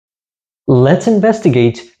Let's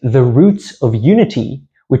investigate the roots of unity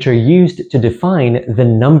which are used to define the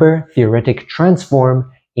number theoretic transform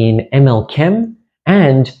in ML-KEM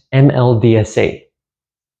and ML-DSA.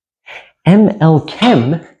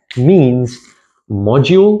 ML-KEM means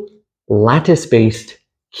module lattice-based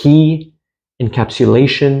key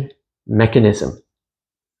encapsulation mechanism.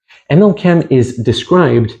 ML-KEM is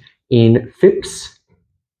described in FIPS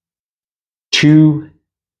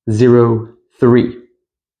 203.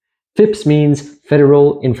 FIPS means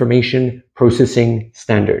Federal Information Processing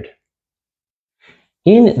Standard.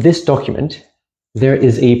 In this document, there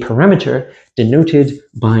is a parameter denoted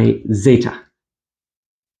by zeta.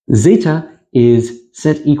 Zeta is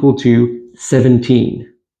set equal to 17.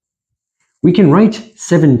 We can write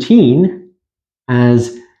 17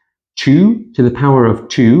 as 2 to the power of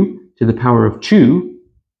 2 to the power of 2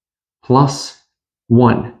 plus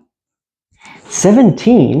 1.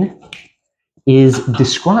 17 is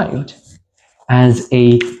described as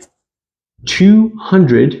a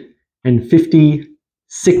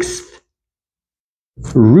 256th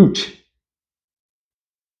root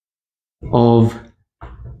of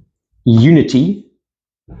unity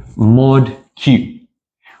mod q,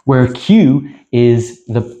 where q is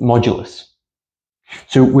the modulus.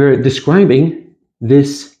 So we're describing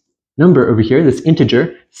this number over here, this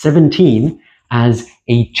integer 17, as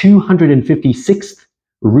a 256th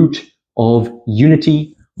root of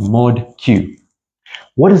unity mod q.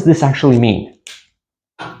 What does this actually mean?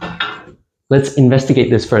 Let's investigate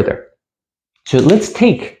this further. So let's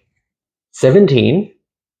take 17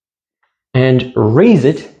 and raise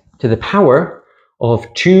it to the power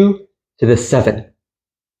of 2 to the 7.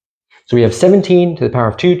 So we have 17 to the power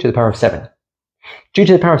of 2 to the power of 7. 2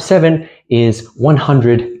 to the power of 7 is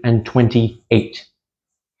 128.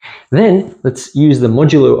 Then let's use the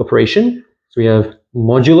modulo operation. So we have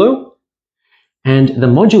modulo, and the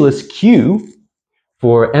modulus q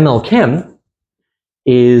for ML-KEM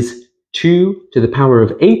is 2 to the power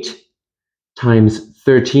of 8 times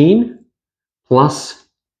 13 plus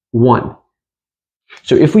 1.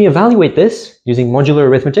 So if we evaluate this using modular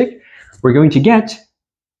arithmetic, we're going to get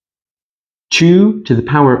 2 to the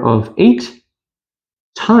power of 8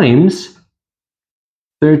 times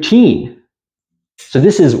 13. So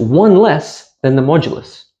this is 1 less than the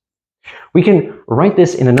modulus. We can write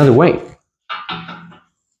this in another way.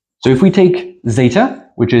 So if we take zeta,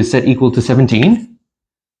 which is set equal to 17,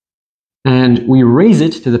 and we raise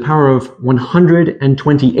it to the power of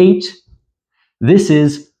 128, this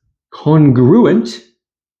is congruent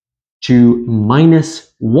to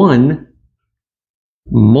 -1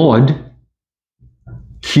 mod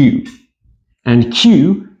q. And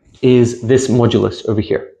q is this modulus over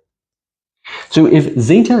here. So if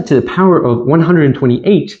zeta to the power of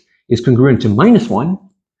 128 is congruent to -1,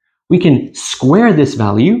 we can square this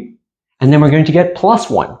value, and then we're going to get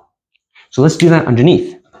 +1. So let's do that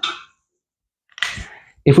underneath.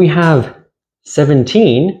 If we have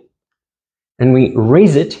 17 and we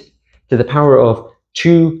raise it to the power of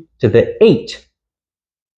 2 to the 8,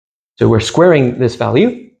 so we're squaring this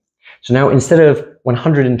value. So now instead of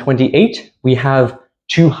 128, we have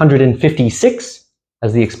 256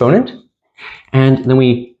 as the exponent. And then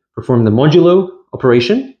we perform the modulo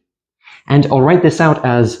operation. And I'll write this out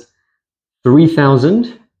as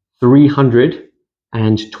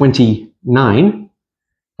 3,329.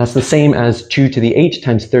 That's the same as 2 to the 8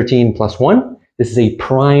 times 13 plus 1. This is a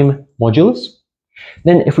prime modulus.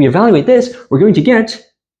 Then if we evaluate this, we're going to get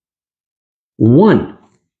 1.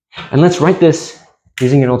 And let's write this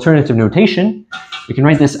using an alternative notation. We can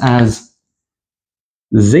write this as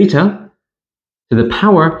zeta to the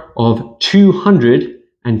power of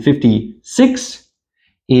 256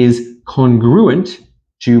 is congruent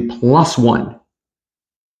to +1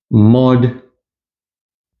 mod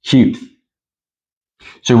q.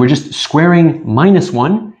 So we're just squaring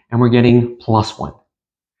 -1 and we're getting +1.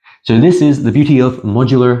 So this is the beauty of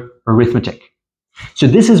modular arithmetic. So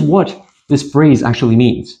this is what this phrase actually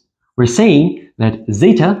means. We're saying that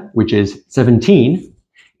zeta, which is 17,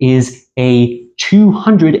 is a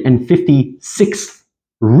 256th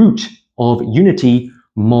root of unity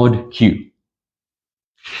mod q.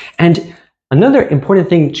 And another important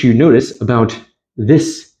thing to notice about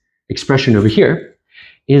this expression over here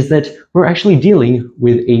is that we're actually dealing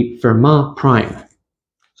with a Fermat prime.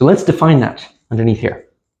 So let's define that underneath here.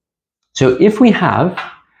 So if we have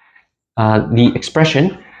the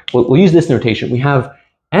expression, we'll use this notation. We have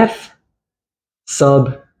f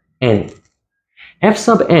sub n. F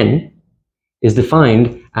sub n is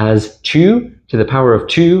defined as 2 to the power of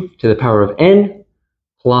 2 to the power of n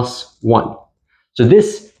plus 1. So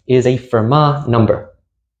this is a Fermat number.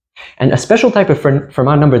 And a special type of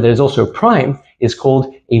Fermat number that is also prime is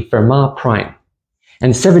called a Fermat prime.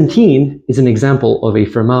 And 17 is an example of a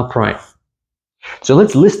Fermat prime. So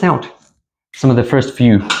let's list out some of the first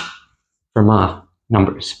few Fermat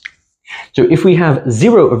numbers. So if we have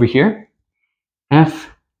 0 over here,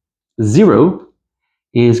 F0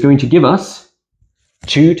 is going to give us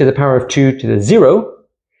 2 to the power of 2 to the 0,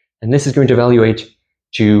 and this is going to evaluate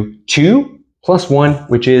to 2 plus 1,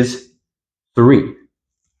 which is 3.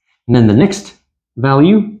 And then the next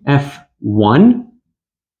value, F1,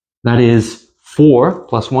 that is 4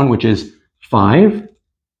 plus 1, which is 5.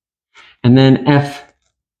 And then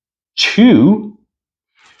F2,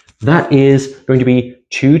 that is going to be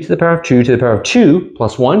 2 to the power of 2 to the power of 2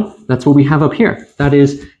 plus 1. That's what we have up here. That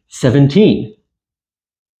is 17.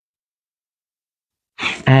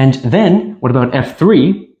 And then, what about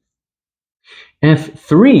F3?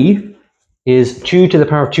 F3 is 2 to the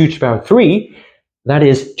power of 2 to the power of 3. That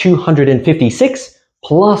is 256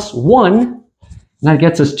 plus 1. That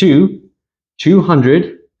gets us to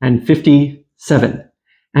 257.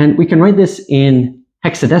 And we can write this in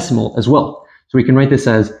hexadecimal as well. So we can write this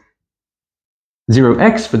as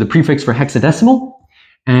 0x for the prefix for hexadecimal.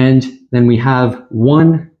 And then we have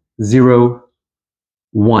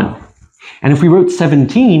 101. And if we wrote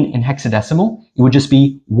 17 in hexadecimal, it would just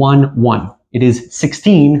be 11. It is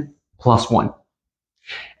 16 plus 1.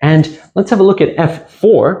 And let's have a look at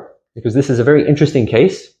F4, because this is a very interesting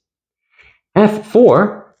case.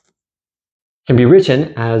 F4 can be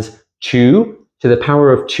written as 2 to the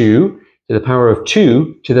power of 2 to the power of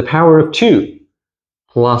 2 to the power of 2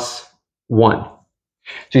 plus 1.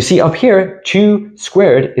 So you see up here, 2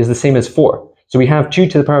 squared is the same as 4. So we have 2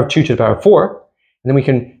 to the power of 2 to the power of 4, and then we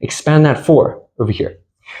can expand that 4 over here.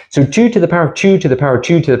 So 2 to the power of 2 to the power of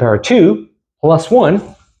 2 to the power of 2 plus 1,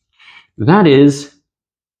 that is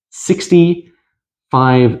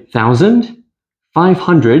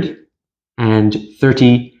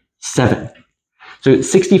 65,537. So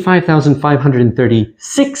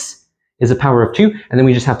 65,536 is a power of 2, and then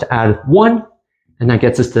we just have to add 1, and that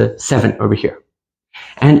gets us to 7 over here.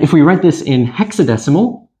 And if we write this in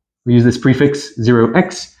hexadecimal, we use this prefix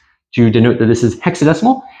 0x to denote that this is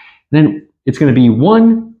hexadecimal, then it's going to be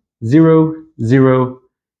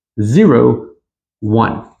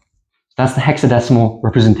 10001. That's the hexadecimal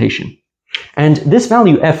representation. And this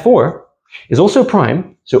value, F4, is also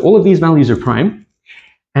prime. So all of these values are prime.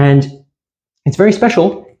 And it's very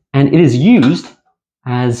special, and it is used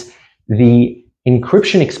as the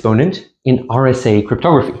encryption exponent in RSA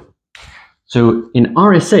cryptography. So in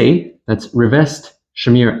RSA, that's Rivest,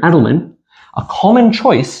 Shamir, Adelman, a common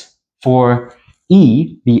choice for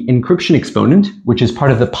E, the encryption exponent, which is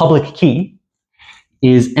part of the public key,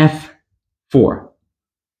 is F4.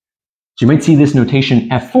 So you might see this notation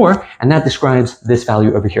F4, and that describes this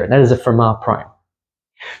value over here. That is a Fermat prime.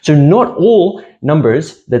 So not all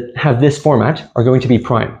numbers that have this format are going to be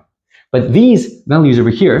prime. But these values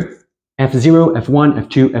over here, F0, F1,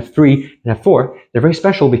 F2, F3, and F4, they're very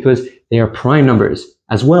special because they are prime numbers,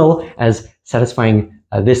 as well as satisfying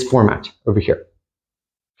this format over here.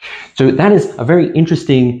 So that is a very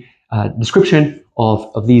interesting description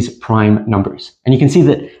of these prime numbers. And you can see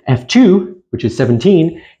that F2, which is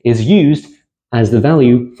 17, is used as the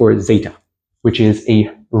value for zeta, which is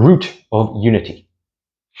a root of unity.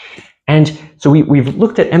 And so we've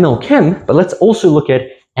looked at ML-KEM, but let's also look at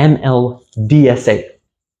ML-DSA.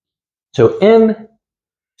 So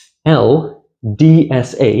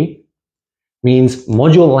ML-DSA means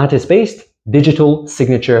module lattice-based digital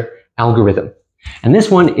signature algorithm. And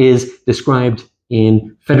this one is described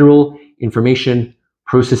in Federal Information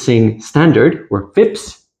Processing Standard, or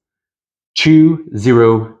FIPS,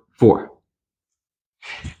 204.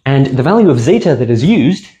 And the value of zeta that is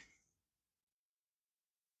used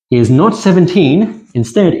is not 17,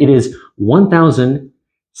 instead it is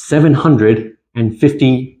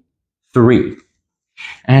 1,753.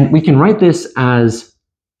 And we can write this as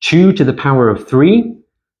 2 to the power of 3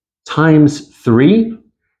 times 3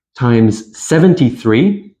 times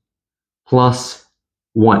 73 plus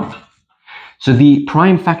 1. So the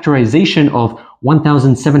prime factorization of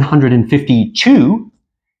 1,752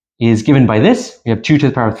 is given by this. We have 2 to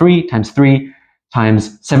the power of 3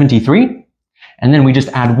 times 73. And then we just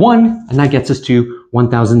add 1, and that gets us to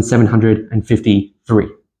 1,753.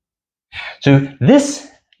 So this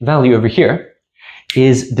value over here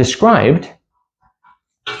is described,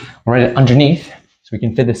 I'll write it underneath so we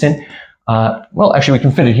can fit this in. Well, actually, we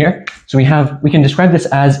can fit it here. So we can describe this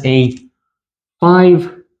as a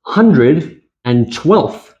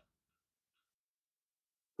 512th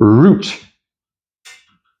root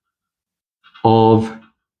of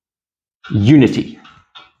unity.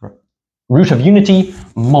 root of unity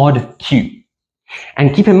mod Q.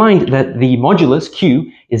 And keep in mind that the modulus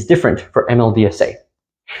Q is different for ML-DSA.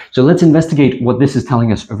 So let's investigate what this is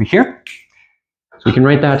telling us over here. So we can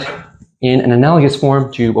write that in an analogous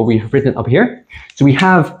form to what we have written up here. So we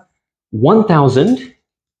have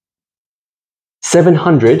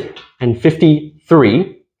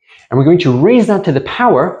 1,753, and we're going to raise that to the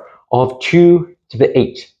power of 2 to the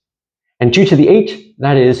 8. And 2 to the 8,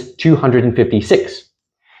 that is 256.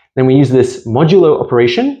 Then we use this modulo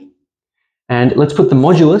operation, and let's put the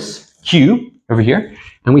modulus Q over here,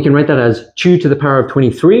 and we can write that as 2 to the power of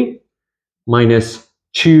 23 minus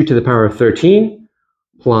 2 to the power of 13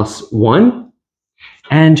 plus 1.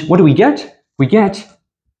 And what do we get? We get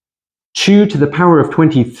 2 to the power of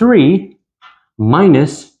 23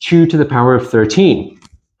 minus 2 to the power of 13.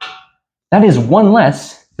 That is 1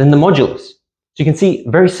 less than the modulus. So you can see,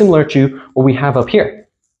 very similar to what we have up here.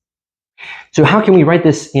 So how can we write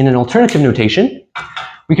this in an alternative notation?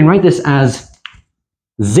 We can write this as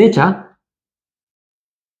zeta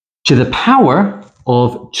to the power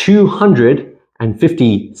of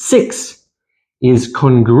 256 is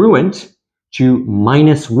congruent to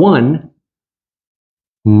minus 1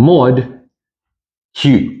 mod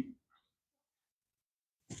Q.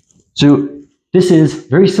 So this is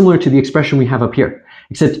very similar to the expression we have up here,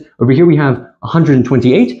 except over here we have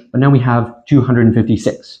 128, but now we have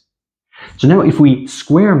 256. So now if we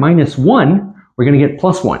square minus 1, we're going to get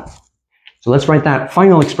plus 1. So let's write that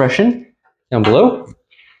final expression down below.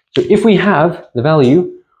 So if we have the value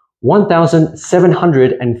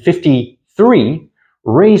 1,753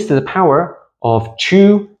 raised to the power of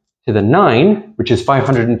 2 to the 9, which is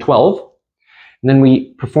 512, and then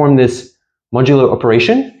we perform this modulo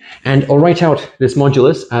operation, and I'll write out this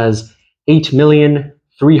modulus as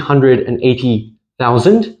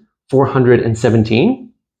 8,380,417.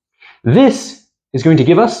 This is going to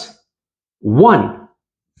give us 1.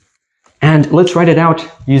 And let's write it out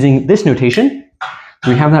using this notation.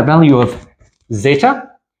 So we have that value of zeta,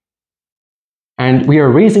 and we are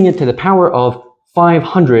raising it to the power of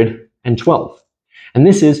 512. And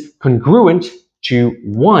this is congruent to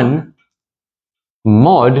 1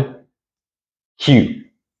 mod Q.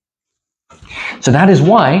 So that is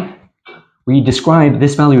why we describe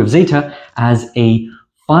this value of zeta as a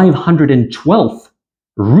 512th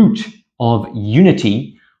root of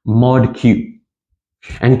unity mod Q.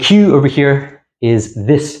 And Q over here is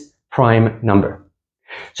this prime number.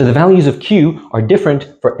 So the values of Q are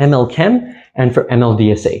different for ML-KEM and for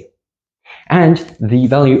ML-DSA. And the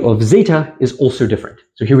value of zeta is also different.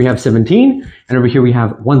 So here we have 17, and over here we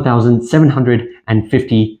have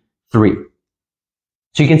 1,753.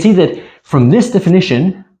 So you can see that from this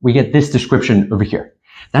definition, we get this description over here.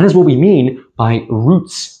 That is what we mean by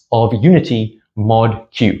roots of unity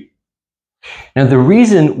mod Q. Now, the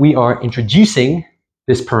reason we are introducing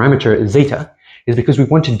this parameter zeta is because we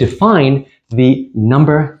want to define the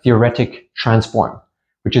number theoretic transform,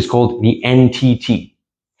 which is called the NTT.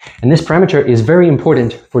 And this parameter is very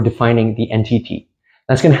important for defining the NTT.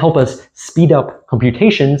 That's going to help us speed up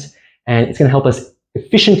computations, and it's going to help us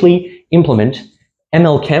efficiently implement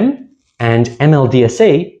ML-KEM and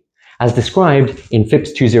ML-DSA as described in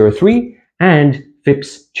FIPS 203 and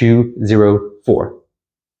FIPS 204.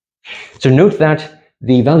 So note that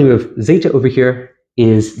the value of zeta over here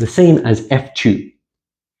is the same as F2.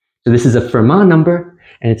 So this is a Fermat number,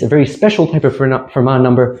 and it's a very special type of Fermat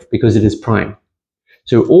number because it is prime.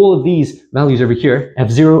 So all of these values over here,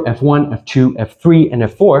 F0, F1, F2, F3, and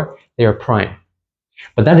F4, they are prime.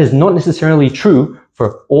 But that is not necessarily true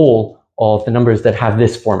for all of the numbers that have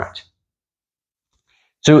this format.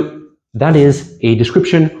 So that is a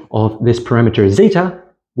description of this parameter zeta,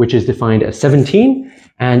 which is defined as 17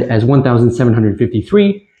 and as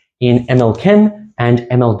 1,753 in ML-KEM and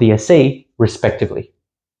ML-DSA respectively.